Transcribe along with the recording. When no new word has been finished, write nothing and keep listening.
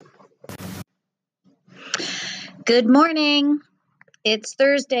Good morning. It's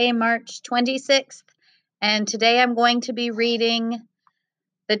Thursday, March 26th, and today I'm going to be reading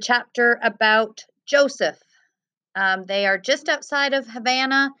the chapter about Joseph. They are just outside of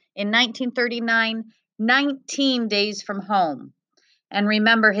Havana in 1939, 19 days from home. And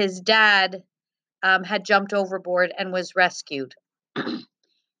remember, his dad had jumped overboard and was rescued.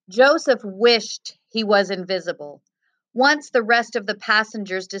 Joseph wished he was invisible. Once the rest of the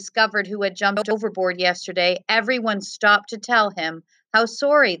passengers discovered who had jumped overboard yesterday, everyone stopped to tell him how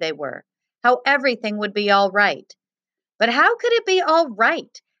sorry they were, how everything would be all right. But how could it be all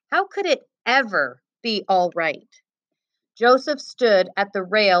right? How could it ever be all right? Joseph stood at the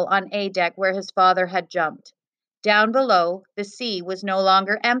rail on A deck where his father had jumped. Down below, the sea was no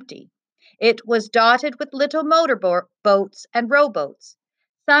longer empty. It was dotted with little motorboats and rowboats.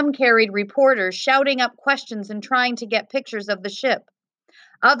 Some carried reporters shouting up questions and trying to get pictures of the ship.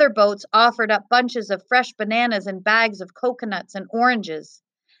 Other boats offered up bunches of fresh bananas and bags of coconuts and oranges.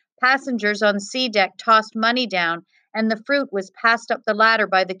 Passengers on C deck tossed money down, and the fruit was passed up the ladder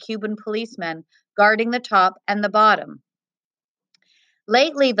by the Cuban policemen guarding the top and the bottom.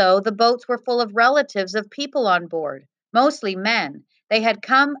 Lately, though, the boats were full of relatives of people on board, mostly men. They had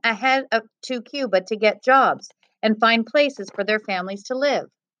come ahead to Cuba to get jobs and find places for their families to live.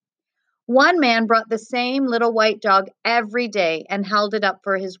 One man brought the same little white dog every day and held it up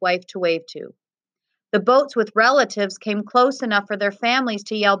for his wife to wave to. The boats with relatives came close enough for their families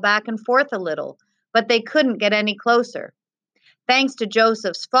to yell back and forth a little, but they couldn't get any closer. Thanks to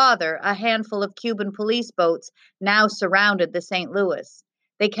Joseph's father, a handful of Cuban police boats now surrounded the St. Louis.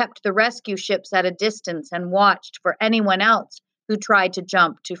 They kept the rescue ships at a distance and watched for anyone else who tried to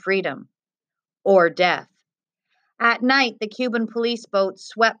jump to freedom or death. At night, the Cuban police boats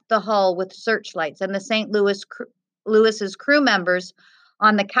swept the hull with searchlights, and the St. Louis's crew members,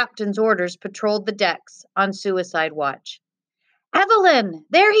 on the captain's orders, patrolled the decks on suicide watch. "Evelyn,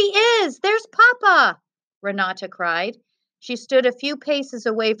 there he is! There's Papa!" Renata cried. She stood a few paces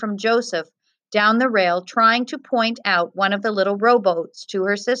away from Joseph down the rail, trying to point out one of the little rowboats to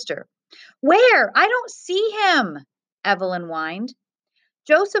her sister. "Where? I don't see him," Evelyn whined.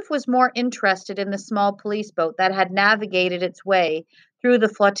 Joseph was more interested in the small police boat that had navigated its way through the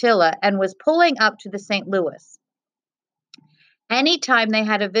flotilla and was pulling up to the St. Louis. Any time they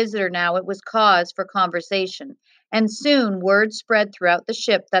had a visitor now, it was cause for conversation, and soon word spread throughout the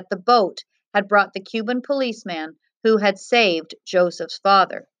ship that the boat had brought the Cuban policeman who had saved Joseph's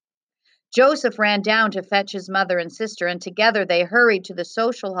father. Joseph ran down to fetch his mother and sister, and together they hurried to the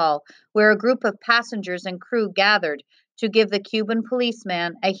social hall where a group of passengers and crew gathered to give the Cuban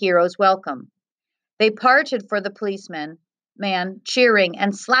policeman a hero's welcome. They parted for the policeman, cheering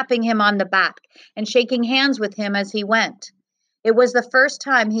and slapping him on the back and shaking hands with him as he went. It was the first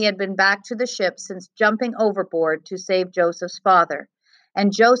time he had been back to the ship since jumping overboard to save Joseph's father,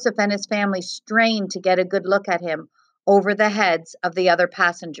 and Joseph and his family strained to get a good look at him over the heads of the other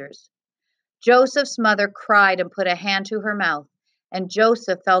passengers. Joseph's mother cried and put a hand to her mouth, and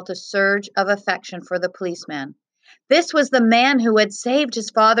Joseph felt a surge of affection for the policeman. This was the man who had saved his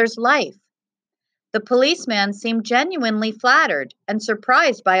father's life. The policeman seemed genuinely flattered and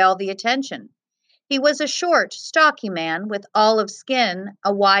surprised by all the attention. He was a short, stocky man with olive skin,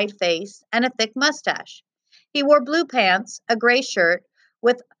 a wide face, and a thick mustache. He wore blue pants, a gray shirt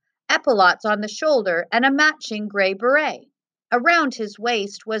with epaulettes on the shoulder, and a matching gray beret. Around his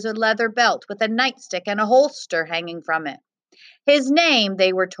waist was a leather belt with a nightstick and a holster hanging from it. His name,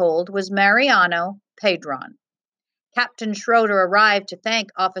 they were told, was Mariano Pedron. Captain Schroeder arrived to thank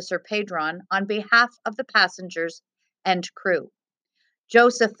Officer Pedron on behalf of the passengers and crew.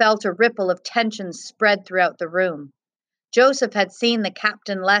 Joseph felt a ripple of tension spread throughout the room. Joseph had seen the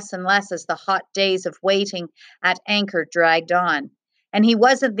captain less and less as the hot days of waiting at anchor dragged on, and he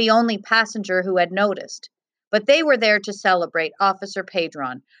wasn't the only passenger who had noticed. But they were there to celebrate Officer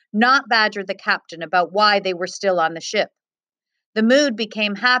Pedron, not badger the captain about why they were still on the ship. The mood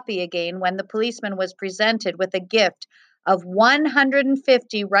became happy again when the policeman was presented with a gift of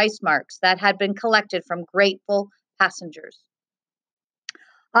 150 rice marks that had been collected from grateful passengers.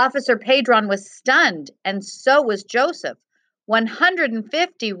 Officer Pedron was stunned, and so was Joseph.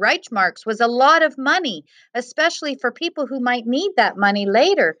 150 Reichsmarks was a lot of money, especially for people who might need that money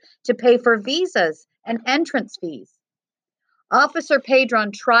later to pay for visas and entrance fees. Officer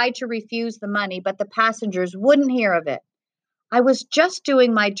Pedron tried to refuse the money, but the passengers wouldn't hear of it. "I was just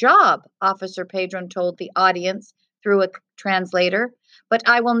doing my job," Officer Pedron told the audience through a translator, "but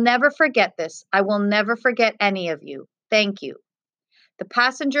I will never forget this. I will never forget any of you. Thank you." The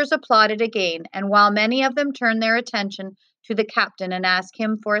passengers applauded again, and while many of them turned their attention to the captain and asked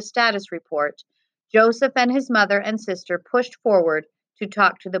him for a status report, Joseph and his mother and sister pushed forward to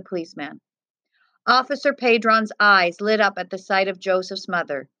talk to the policeman. Officer Pedron's eyes lit up at the sight of Joseph's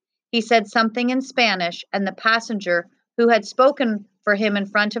mother. He said something in Spanish, and the passenger who had spoken for him in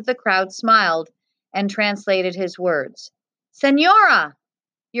front of the crowd smiled and translated his words. Senora,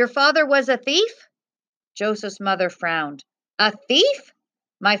 your father was a thief? Joseph's mother frowned. A thief?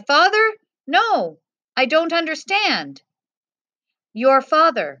 My father? No, I don't understand. Your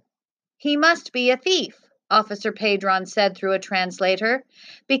father. He must be a thief, Officer Pedron said through a translator,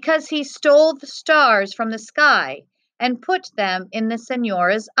 because he stole the stars from the sky and put them in the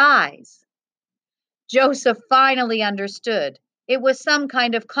Senora's eyes. Joseph finally understood. It was some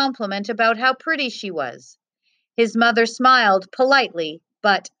kind of compliment about how pretty she was. His mother smiled politely,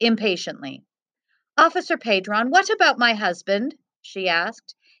 but impatiently. Officer Pedron, what about my husband? She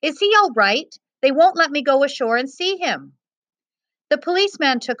asked. Is he all right? They won't let me go ashore and see him. The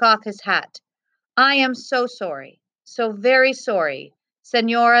policeman took off his hat. I am so sorry, so very sorry.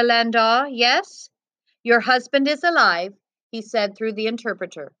 Senora Landau, yes? Your husband is alive, he said through the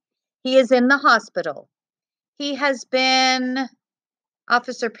interpreter. He is in the hospital. He has been...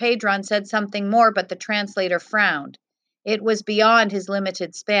 Officer Pedron said something more, but the translator frowned. It was beyond his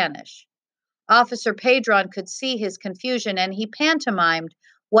limited Spanish. Officer Pedron could see his confusion, and he pantomimed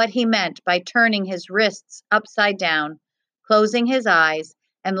what he meant by turning his wrists upside down, closing his eyes,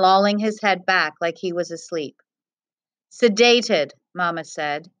 and lolling his head back like he was asleep. Sedated, Mama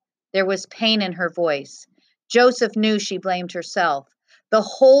said. There was pain in her voice. Joseph knew she blamed herself. The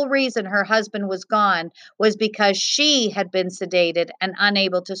whole reason her husband was gone was because she had been sedated and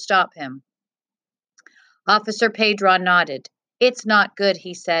unable to stop him. Officer Pedron nodded. It's not good,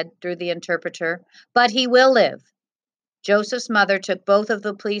 he said through the interpreter, but he will live. Joseph's mother took both of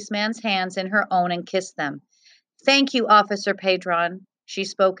the policeman's hands in her own and kissed them. Thank you, Officer Pedron. She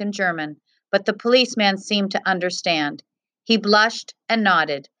spoke in German, but the policeman seemed to understand. He blushed and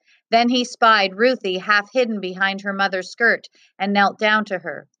nodded. Then he spied Ruthie half hidden behind her mother's skirt and knelt down to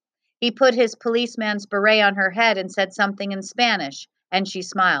her. He put his policeman's beret on her head and said something in Spanish, and she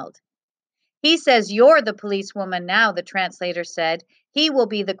smiled. He says you're the policewoman now, the translator said. He will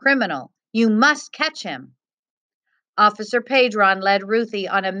be the criminal. You must catch him. Officer Pedron led Ruthie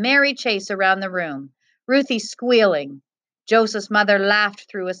on a merry chase around the room, Ruthie squealing. Joseph's mother laughed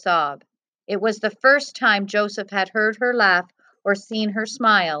through a sob. It was the first time Joseph had heard her laugh or seen her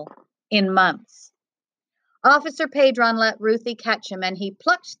smile in months. Officer Pedron let Ruthie catch him, and he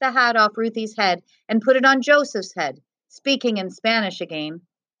plucked the hat off Ruthie's head and put it on Joseph's head, speaking in Spanish again.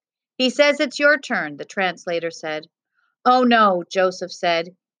 He says it's your turn, the translator said. Oh, no, Joseph said.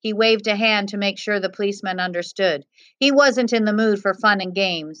 He waved a hand to make sure the policeman understood. He wasn't in the mood for fun and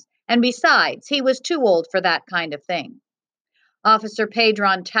games, and besides, he was too old for that kind of thing. Officer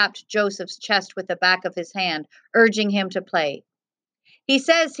Pedron tapped Joseph's chest with the back of his hand, urging him to play. He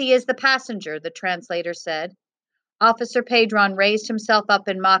says he is the passenger, the translator said. Officer Pedron raised himself up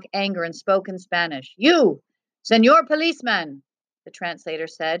in mock anger and spoke in Spanish. You, Senor Policeman, the translator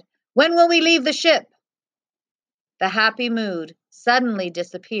said. When will we leave the ship? The happy mood suddenly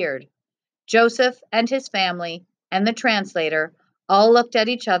disappeared. Joseph and his family and the translator all looked at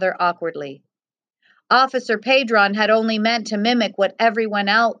each other awkwardly. Officer Pedron had only meant to mimic what everyone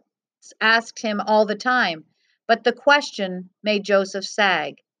else asked him all the time, but the question made Joseph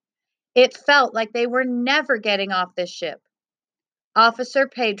sag. It felt like they were never getting off this ship. Officer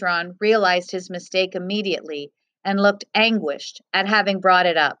Pedron realized his mistake immediately and looked anguished at having brought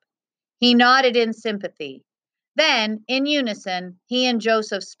it up. He nodded in sympathy. Then, in unison, he and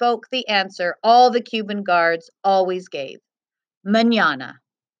Joseph spoke the answer all the Cuban guards always gave. Mañana.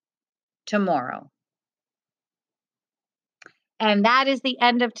 Tomorrow. And that is the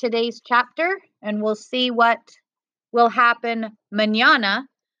end of today's chapter, and we'll see what will happen mañana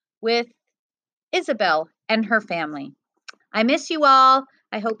with Isabel and her family. I miss you all.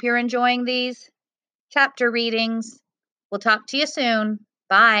 I hope you're enjoying these chapter readings. We'll talk to you soon.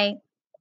 Bye.